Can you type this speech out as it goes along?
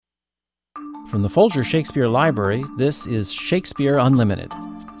From the Folger Shakespeare Library, this is Shakespeare Unlimited.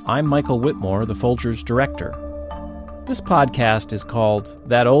 I'm Michael Whitmore, the Folger's director. This podcast is called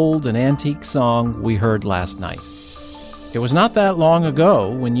That Old and Antique Song We Heard Last Night. It was not that long ago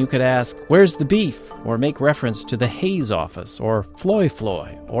when you could ask, "Where's the beef?" or make reference to the Hayes office, or Floy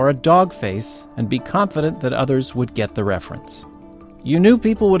Floy, or a dog face, and be confident that others would get the reference. You knew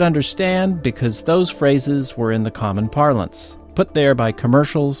people would understand because those phrases were in the common parlance, put there by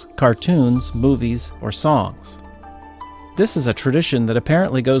commercials, cartoons, movies, or songs. This is a tradition that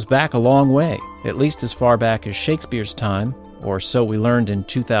apparently goes back a long way, at least as far back as Shakespeare's time, or so we learned in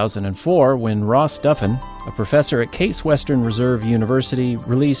 2004 when Ross Duffin, a professor at Case Western Reserve University,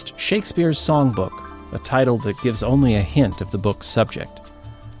 released Shakespeare's Songbook, a title that gives only a hint of the book's subject.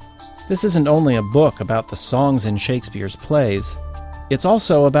 This isn't only a book about the songs in Shakespeare's plays, it's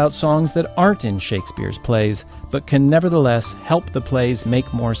also about songs that aren't in Shakespeare's plays, but can nevertheless help the plays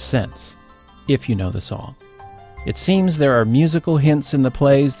make more sense, if you know the song. It seems there are musical hints in the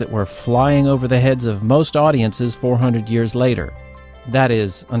plays that were flying over the heads of most audiences 400 years later. That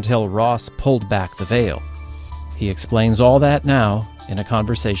is, until Ross pulled back the veil. He explains all that now in a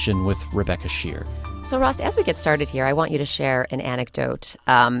conversation with Rebecca Shear. So, Ross, as we get started here, I want you to share an anecdote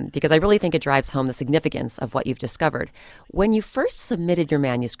because I really think it drives home the significance of what you've discovered. When you first submitted your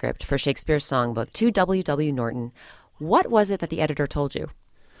manuscript for Shakespeare's Songbook to W.W. Norton, what was it that the editor told you?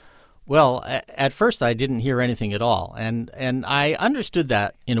 Well, at first I didn't hear anything at all, and I understood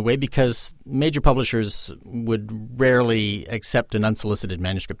that in a way because major publishers would rarely accept an unsolicited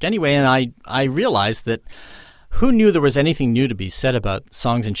manuscript anyway, and I realized that who knew there was anything new to be said about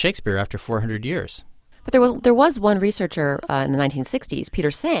songs in Shakespeare after 400 years? But there was one researcher in the 1960s, Peter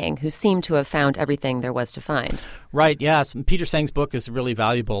Sang, who seemed to have found everything there was to find. Right, yes. Peter Sang's book is really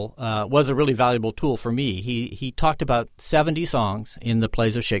valuable, was a really valuable tool for me. He talked about 70 songs in the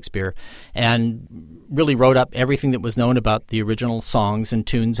plays of Shakespeare and really wrote up everything that was known about the original songs and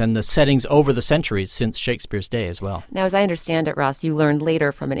tunes and the settings over the centuries since Shakespeare's day as well. Now, as I understand it, Ross, you learned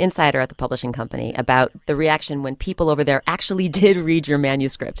later from an insider at the publishing company about the reaction when people over there actually did read your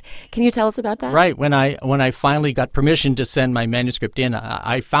manuscript. Can you tell us about that? Right. When I finally got permission to send my manuscript in,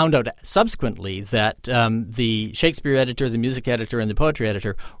 I found out subsequently that the Shakespeare editor, the music editor, and the poetry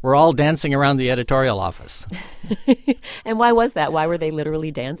editor were all dancing around the editorial office. And why was that? Why were they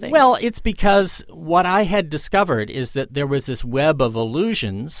literally dancing? Well, it's because what I had discovered is that there was this web of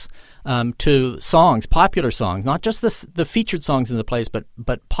allusions to songs, popular songs, not just the featured songs in the plays,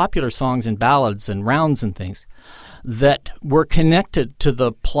 but popular songs and ballads and rounds and things that were connected to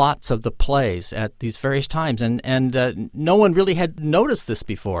the plots of the plays at these various times. And no one really had noticed this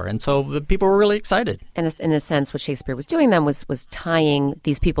before. And so people were really excited. And in a sense, what Shakespeare was doing then was tying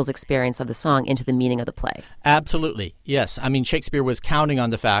these people's experience of the song into the meaning of the play. Absolutely, yes. I mean, Shakespeare was counting on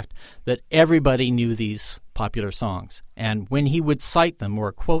the fact that everybody knew these popular songs. And when he would cite them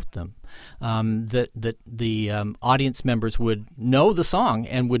or quote them, that the audience members would know the song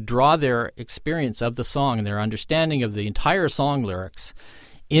and would draw their experience of the song and their understanding of the entire song lyrics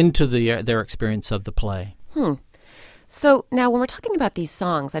into their experience of the play. So now when we're talking about these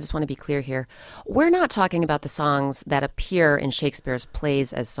songs, I just want to be clear here, we're not talking about the songs that appear in Shakespeare's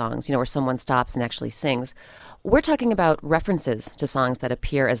plays as songs, where someone stops and actually sings. We're talking about references to songs that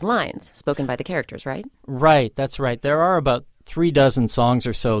appear as lines spoken by the characters, right? Right, that's right. There are about 36 songs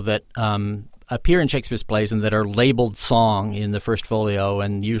or so that appear in Shakespeare's plays and that are labeled song in the first folio,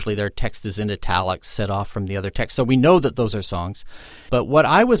 and usually their text is in italics set off from the other text. So we know that those are songs. But what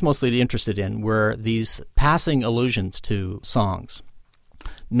I was mostly interested in were these passing allusions to songs.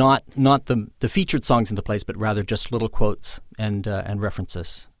 Not the featured songs in the plays, but rather just little quotes and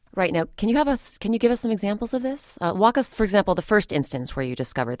references. Right. Now, can you give us some examples of this? Walk us, for example, the first instance where you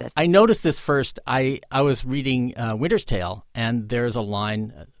discovered this. I noticed this first. I was reading Winter's Tale, and there's a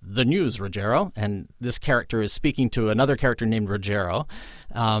line, "The news, Rogero," and this character is speaking to another character named Rogero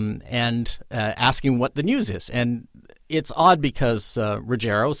and asking what the news is. And it's odd because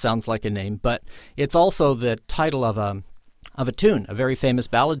Rogero sounds like a name, but it's also the title of a tune, a very famous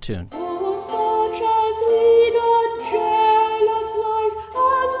ballad tune.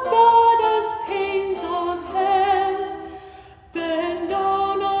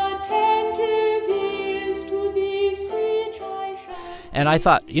 And I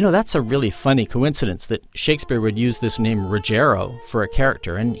thought, that's a really funny coincidence that Shakespeare would use this name Rogero for a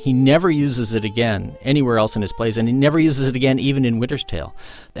character, and he never uses it again anywhere else in his plays, and he never uses it again even in Winter's Tale.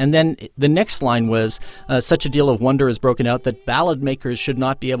 And then the next line was, "Such a deal of wonder is broken out that ballad makers should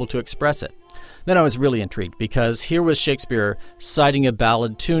not be able to express it." Then I was really intrigued because here was Shakespeare citing a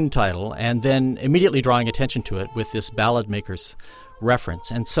ballad tune title and then immediately drawing attention to it with this ballad maker's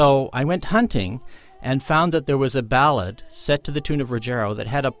reference. And so I went hunting and found that there was a ballad set to the tune of Ruggiero that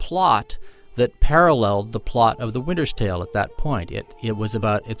had a plot that paralleled the plot of The Winter's Tale at that point.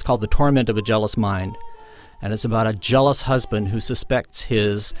 It's called The Torment of a Jealous Mind, and it's about a jealous husband who suspects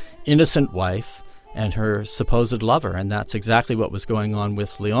his innocent wife and her supposed lover, and that's exactly what was going on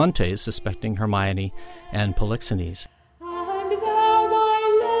with Leontes suspecting Hermione and Polixenes.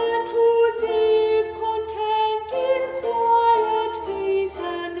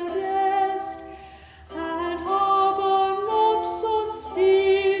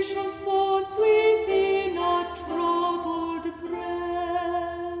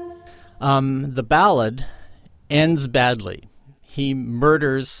 The ballad ends badly. He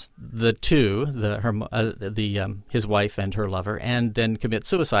murders the two, his wife and her lover, and then commits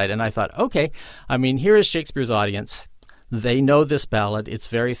suicide. And I thought, okay, here is Shakespeare's audience. They know this ballad. It's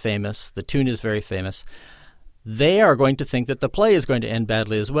very famous. The tune is very famous. They are going to think that the play is going to end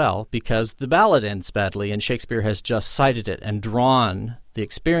badly as well because the ballad ends badly, and Shakespeare has just cited it and drawn the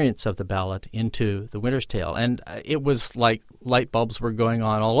experience of the ballad into The Winter's Tale. And it was like light bulbs were going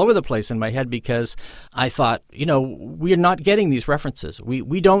on all over the place in my head because I thought, we're not getting these references.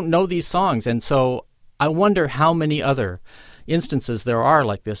 We don't know these songs. And so I wonder how many other instances there are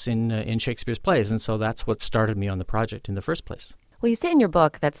like this in Shakespeare's plays. And so that's what started me on the project in the first place. Well, you say in your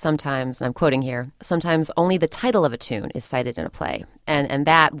book that sometimes, and I'm quoting here, sometimes only the title of a tune is cited in a play, and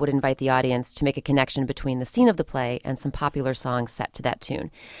that would invite the audience to make a connection between the scene of the play and some popular songs set to that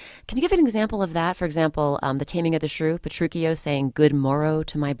tune. Can you give an example of that? For example, The Taming of the Shrew, Petruchio saying, "Good morrow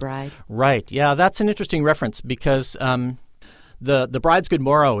to my bride." Right, yeah, that's an interesting reference because The Bride's Good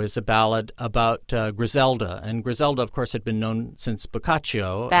Morrow is a ballad about Griselda, and Griselda, of course, had been known since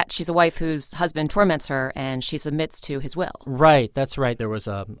Boccaccio. That she's a wife whose husband torments her, and she submits to his will. Right, that's right. There was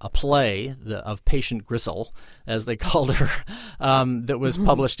a play of Patient Grisel, as they called her, that was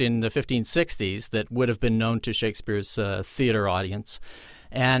published in the 1560s that would have been known to Shakespeare's theater audience.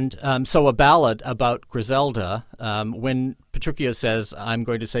 And so a ballad about Griselda, when Petruchio says, "I'm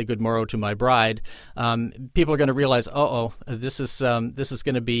going to say good morrow to my bride," people are going to realize, this is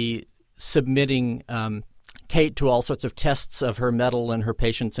going to be submitting Kate to all sorts of tests of her mettle and her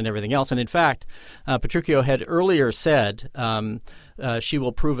patience and everything else. And in fact, Petruchio had earlier said she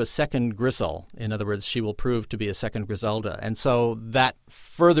will prove a second Grisel. In other words, she will prove to be a second Griselda. And so that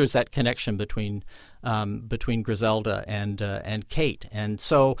furthers that connection between Griselda and Kate. And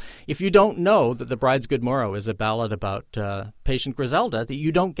so if you don't know that The Bride's Good Morrow is a ballad about Patient Griselda, that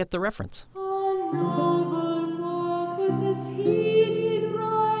you don't get the reference.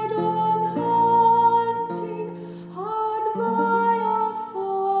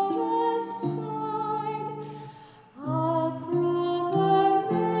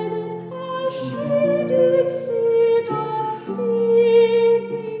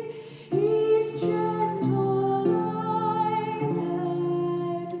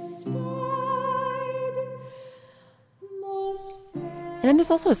 And then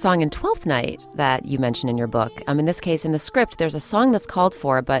there's also a song in Twelfth Night that you mention in your book. In this case, in the script, there's a song that's called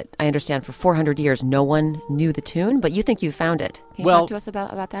for, but I understand for 400 years no one knew the tune, but you think you found it. Can you talk to us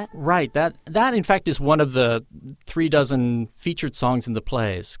about that? Right. That in fact is one of the 36 featured songs in the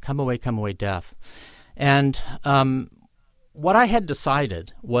plays, Come Away, Death. And what I had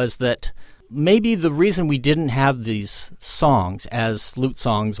decided was that maybe the reason we didn't have these songs as lute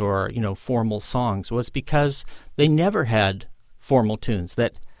songs or, formal songs was because they never had formal tunes,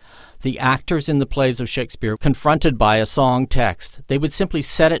 that the actors in the plays of Shakespeare, confronted by a song text, they would simply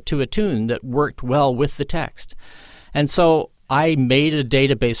set it to a tune that worked well with the text. And so I made a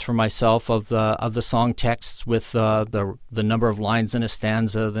database for myself of the song texts with the number of lines in a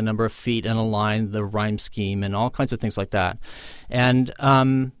stanza, the number of feet in a line, the rhyme scheme, and all kinds of things like that. And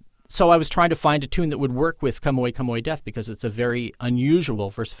so I was trying to find a tune that would work with Come Away, Death, because it's a very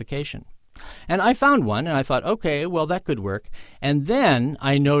unusual versification. And I found one, and I thought, okay, well, that could work. And then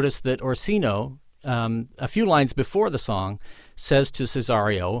I noticed that Orsino, a few lines before the song, says to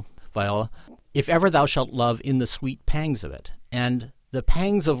Cesario, Viola, "If ever thou shalt love in the sweet pangs of it." And the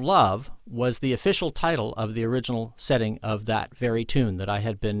Pangs of Love was the official title of the original setting of that very tune that I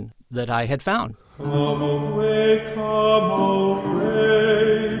had found. Come away,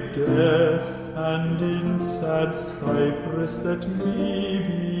 death, and in sad cypress let me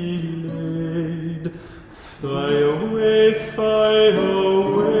be laid. Fly away,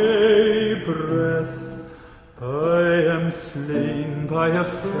 breath, I am slain by a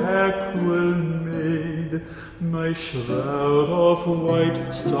fair cruel maid, my shroud of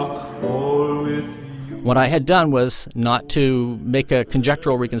white stuck all with What I had done was not to make a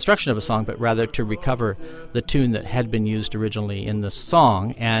conjectural reconstruction of a song, but rather to recover the tune that had been used originally in the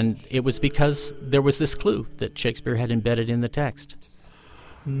song, and it was because there was this clue that Shakespeare had embedded in the text.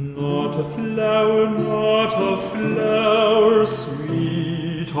 Not a flower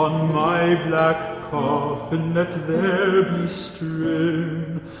sweet on my black coffin let there be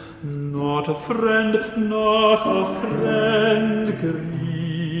strewn. Not a friend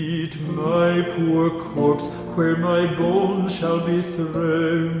greet my poor corpse where my bones shall be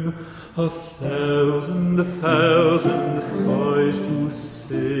thrown. 1,000 sighs to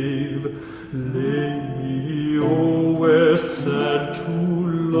save. Lay me, oh, where sad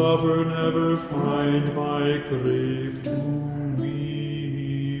true lover never find my grave to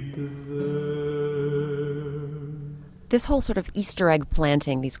weep there. This whole sort of Easter egg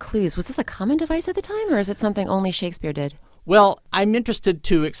planting, these clues, was this a common device at the time, or is it something only Shakespeare did? Well, I'm interested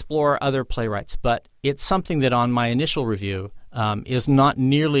to explore other playwrights, but it's something that on my initial review is not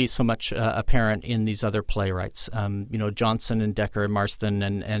nearly so much apparent in these other playwrights. Johnson and Dekker and Marston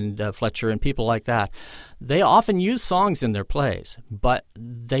and Fletcher and people like that. They often use songs in their plays, but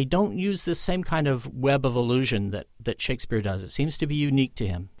they don't use this same kind of web of allusion that Shakespeare does. It seems to be unique to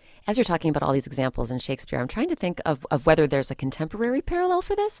him. As you're talking about all these examples in Shakespeare, I'm trying to think of whether there's a contemporary parallel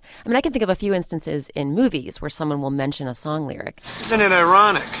for this. I mean, I can think of a few instances in movies where someone will mention a song lyric. Isn't it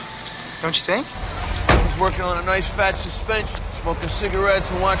ironic? Don't you think? I was working on a nice fat suspension, smoking cigarettes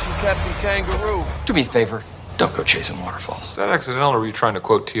and watching Captain Kangaroo. Do me a favor, don't go chasing waterfalls. Is that accidental, or were you trying to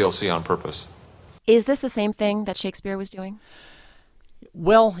quote TLC on purpose? Is this the same thing that Shakespeare was doing?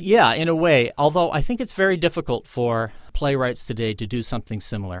 Well, yeah, in a way, although I think it's very difficult for playwrights today to do something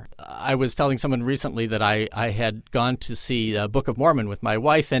similar. I was telling someone recently that I had gone to see Book of Mormon with my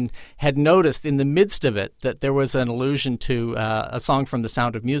wife and had noticed in the midst of it that there was an allusion to a song from The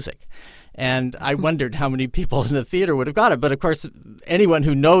Sound of Music. And I wondered how many people in the theater would have got it. But, of course, anyone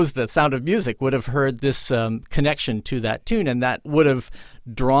who knows The Sound of Music would have heard this connection to that tune, and that would have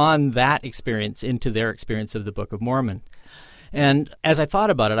drawn that experience into their experience of the Book of Mormon. And as I thought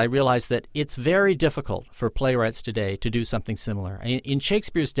about it, I realized that it's very difficult for playwrights today to do something similar. In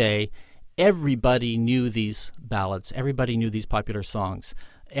Shakespeare's day, everybody knew these ballads. Everybody knew these popular songs.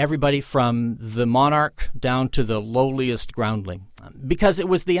 Everybody from the monarch down to the lowliest groundling, because it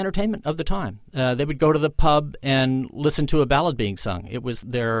was the entertainment of the time. They would go to the pub and listen to a ballad being sung. It was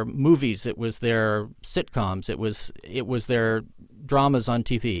their movies. It was their sitcoms. It was their dramas on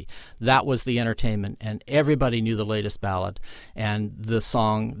TV. That was the entertainment, and everybody knew the latest ballad and the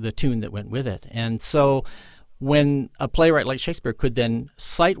song, the tune that went with it. And so when a playwright like Shakespeare could then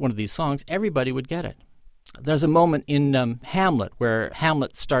cite one of these songs, everybody would get it. There's a moment in Hamlet where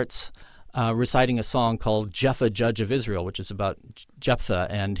Hamlet starts reciting a song called Jephthah, Judge of Israel, which is about Jephthah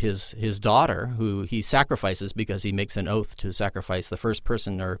and his daughter, who he sacrifices because he makes an oath to sacrifice the first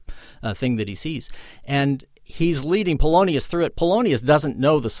person or thing that he sees. And he's leading Polonius through it. Polonius doesn't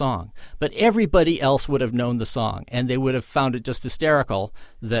know the song, but everybody else would have known the song, and they would have found it just hysterical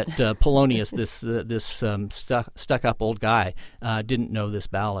that Polonius, this stuck-up old guy, didn't know this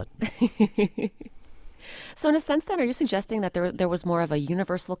ballad. So in a sense, then, are you suggesting that there was more of a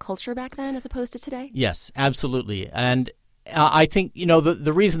universal culture back then as opposed to today? Yes, absolutely. And I think,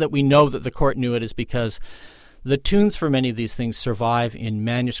 the reason that we know that the court knew it is because the tunes for many of these things survive in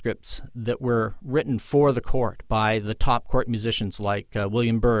manuscripts that were written for the court by the top court musicians like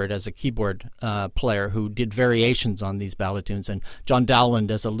William Byrd as a keyboard player who did variations on these ballad tunes, and John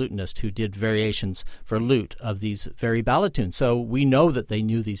Dowland as a lutenist who did variations for lute of these very ballad tunes. So we know that they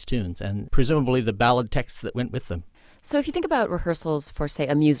knew these tunes and presumably the ballad texts that went with them. So if you think about rehearsals for, say,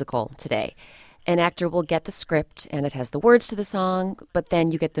 a musical today, an actor will get the script and it has the words to the song, but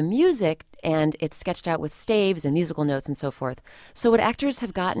then you get the music and it's sketched out with staves and musical notes and so forth. So would actors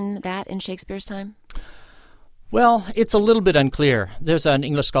have gotten that in Shakespeare's time? Well, it's a little bit unclear. There's an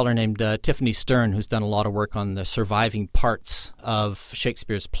English scholar named Tiffany Stern who's done a lot of work on the surviving parts of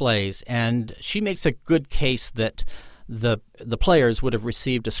Shakespeare's plays, and she makes a good case that the players would have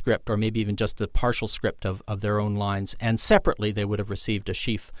received a script, or maybe even just a partial script of their own lines, and separately they would have received a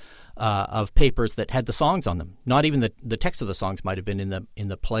sheaf of papers that had the songs on them. Not even the text of the songs might have been in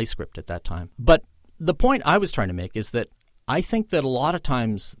the play script at that time. But the point I was trying to make is that I think that a lot of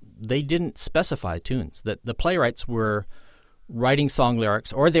times they didn't specify tunes, that the playwrights were writing song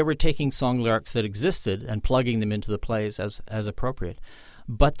lyrics, or they were taking song lyrics that existed and plugging them into the plays as appropriate.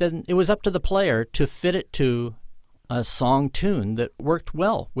 But then it was up to the player to fit it to a song tune that worked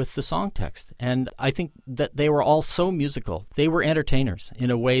well with the song text. And I think that they were all so musical. They were entertainers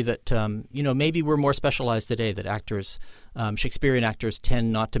in a way that, maybe we're more specialized today, that actors, Shakespearean actors,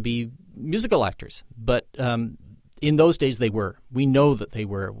 tend not to be musical actors. But in those days they were. We know that they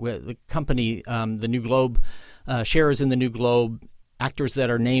were. The company, the New Globe, sharers in the New Globe, actors that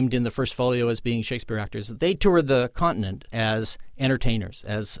are named in the first folio as being Shakespeare actors, they toured the continent as entertainers,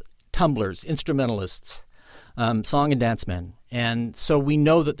 as tumblers, instrumentalists, song and dance men. And so we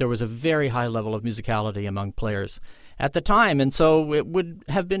know that there was a very high level of musicality among players at the time. And so it would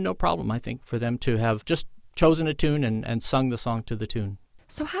have been no problem, I think, for them to have just chosen a tune and sung the song to the tune.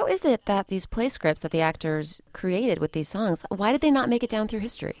 So how is it that these play scripts that the actors created with these songs, why did they not make it down through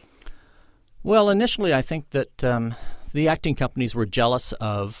history? Well, initially I think that the acting companies were jealous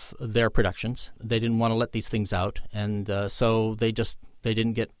of their productions. They didn't want to let these things out, and so they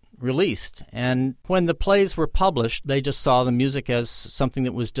didn't get released. And when the plays were published, they just saw the music as something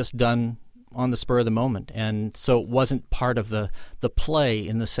that was just done on the spur of the moment. And so it wasn't part of the play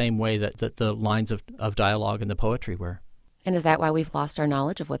in the same way that the lines of dialogue and the poetry were. And is that why we've lost our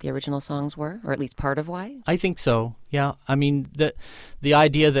knowledge of what the original songs were, or at least part of why? I think so, yeah. I mean, the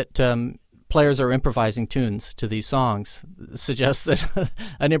idea that players are improvising tunes to these songs suggests that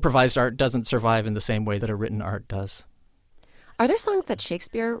an improvised art doesn't survive in the same way that a written art does. Are there songs that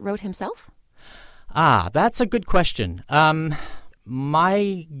Shakespeare wrote himself? That's a good question.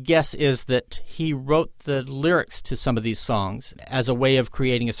 My guess is that he wrote the lyrics to some of these songs as a way of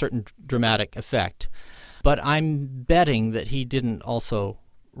creating a certain dramatic effect. But I'm betting that he didn't also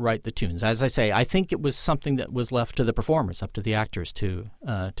write the tunes. As I say, I think it was something that was left to the performers, up to the actors to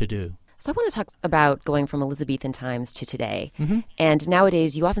do. So I want to talk about going from Elizabethan times to today. Mm-hmm. And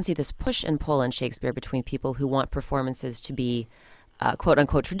nowadays, you often see this push and pull in Shakespeare between people who want performances to be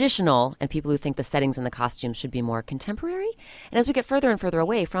quote-unquote traditional and people who think the settings and the costumes should be more contemporary. And as we get further and further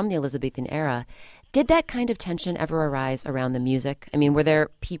away from the Elizabethan era, did that kind of tension ever arise around the music? I mean, were there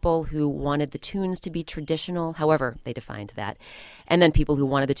people who wanted the tunes to be traditional, however they defined that, and then people who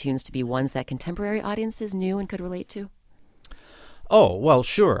wanted the tunes to be ones that contemporary audiences knew and could relate to? Oh, well,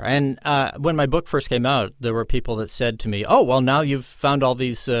 sure. And when my book first came out, there were people that said to me, oh, well, now you've found all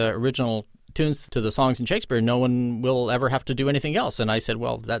these original tunes to the songs in Shakespeare. No one will ever have to do anything else. And I said,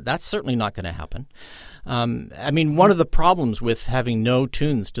 well, that's certainly not going to happen. I mean, one of the problems with having no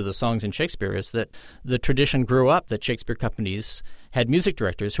tunes to the songs in Shakespeare is that the tradition grew up that Shakespeare companies had music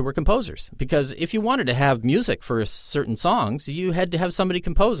directors who were composers. Because if you wanted to have music for certain songs, you had to have somebody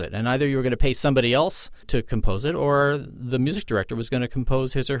compose it. And either you were going to pay somebody else to compose it, or the music director was going to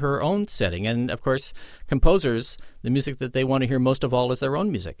compose his or her own setting. And, of course, composers, the music that they want to hear most of all is their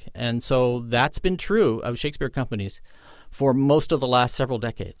own music. And so that's been true of Shakespeare companies for most of the last several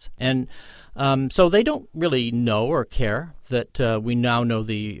decades. And so they don't really know or care that we now know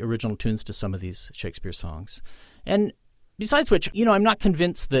the original tunes to some of these Shakespeare songs. And besides which, I'm not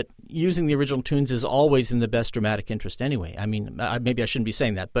convinced that using the original tunes is always in the best dramatic interest anyway. I mean, maybe I shouldn't be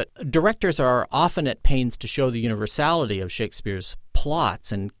saying that, but directors are often at pains to show the universality of Shakespeare's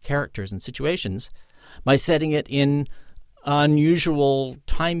plots and characters and situations by setting it in unusual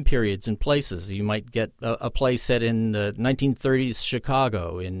time periods and places. You might get a play set in the 1930s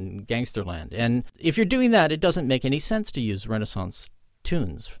Chicago in Gangsterland. And if you're doing that, it doesn't make any sense to use Renaissance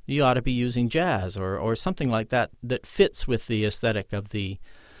tunes. You ought to be using jazz or something like that fits with the aesthetic of the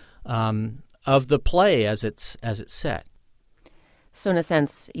play as it's set. So in a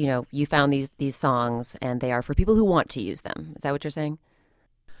sense, you found these songs and they are for people who want to use them. Is that what you're saying?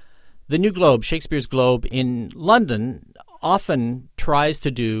 The New Globe, Shakespeare's Globe in London, often tries to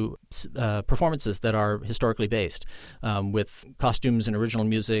do performances that are historically based with costumes and original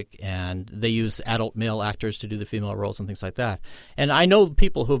music, and they use adult male actors to do the female roles and things like that. And I know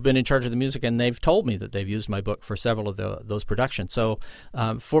people who have been in charge of the music, and they've told me that they've used my book for several of those productions. So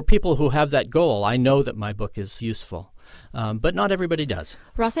for people who have that goal, I know that my book is useful. But not everybody does.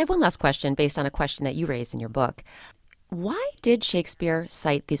 Ross, I have one last question based on a question that you raised in your book. Why did Shakespeare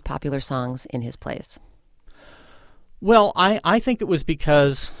cite these popular songs in his plays? Well, I think it was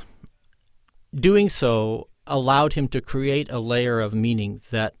because doing so allowed him to create a layer of meaning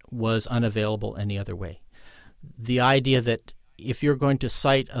that was unavailable any other way. The idea that if you're going to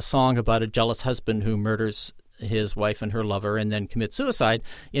cite a song about a jealous husband who murders his wife and her lover and then commits suicide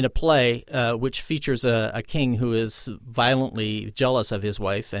in a play which features a king who is violently jealous of his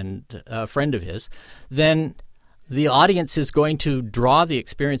wife and a friend of his, then the audience is going to draw the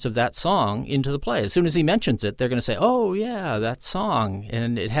experience of that song into the play. As soon as he mentions it, they're going to say, oh, yeah, that song.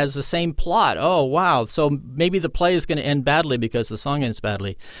 And it has the same plot. Oh, wow. So maybe the play is going to end badly because the song ends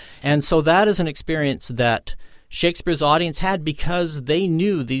badly. And so that is an experience that Shakespeare's audience had because they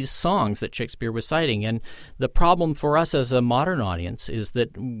knew these songs that Shakespeare was citing. And the problem for us as a modern audience is that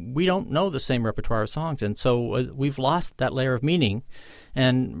we don't know the same repertoire of songs, and so we've lost that layer of meaning.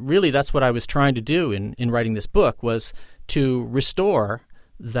 And really that's what I was trying to do in writing this book, was to restore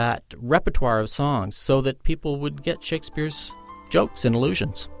that repertoire of songs so that people would get Shakespeare's jokes and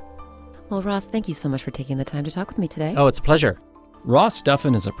allusions. Well, Ross, thank you so much for taking the time to talk with me today. Oh, it's a pleasure. Ross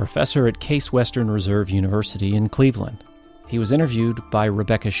Duffin is a professor at Case Western Reserve University in Cleveland. He was interviewed by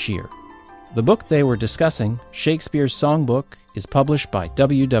Rebecca Shear. The book they were discussing, Shakespeare's Songbook, is published by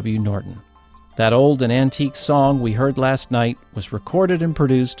W.W. Norton. That old and antique song we heard last night was recorded and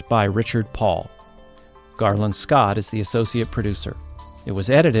produced by Richard Paul. Garland Scott is the associate producer. It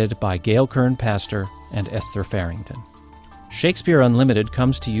was edited by Gail Kern-Pastor and Esther Farrington. Shakespeare Unlimited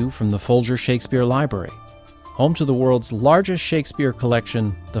comes to you from the Folger Shakespeare Library. Home to the world's largest Shakespeare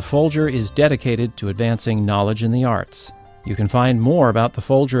collection, the Folger is dedicated to advancing knowledge in the arts. You can find more about the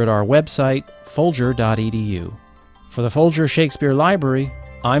Folger at our website, folger.edu. For the Folger Shakespeare Library,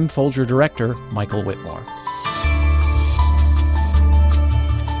 I'm Folger Director Michael Whitmore.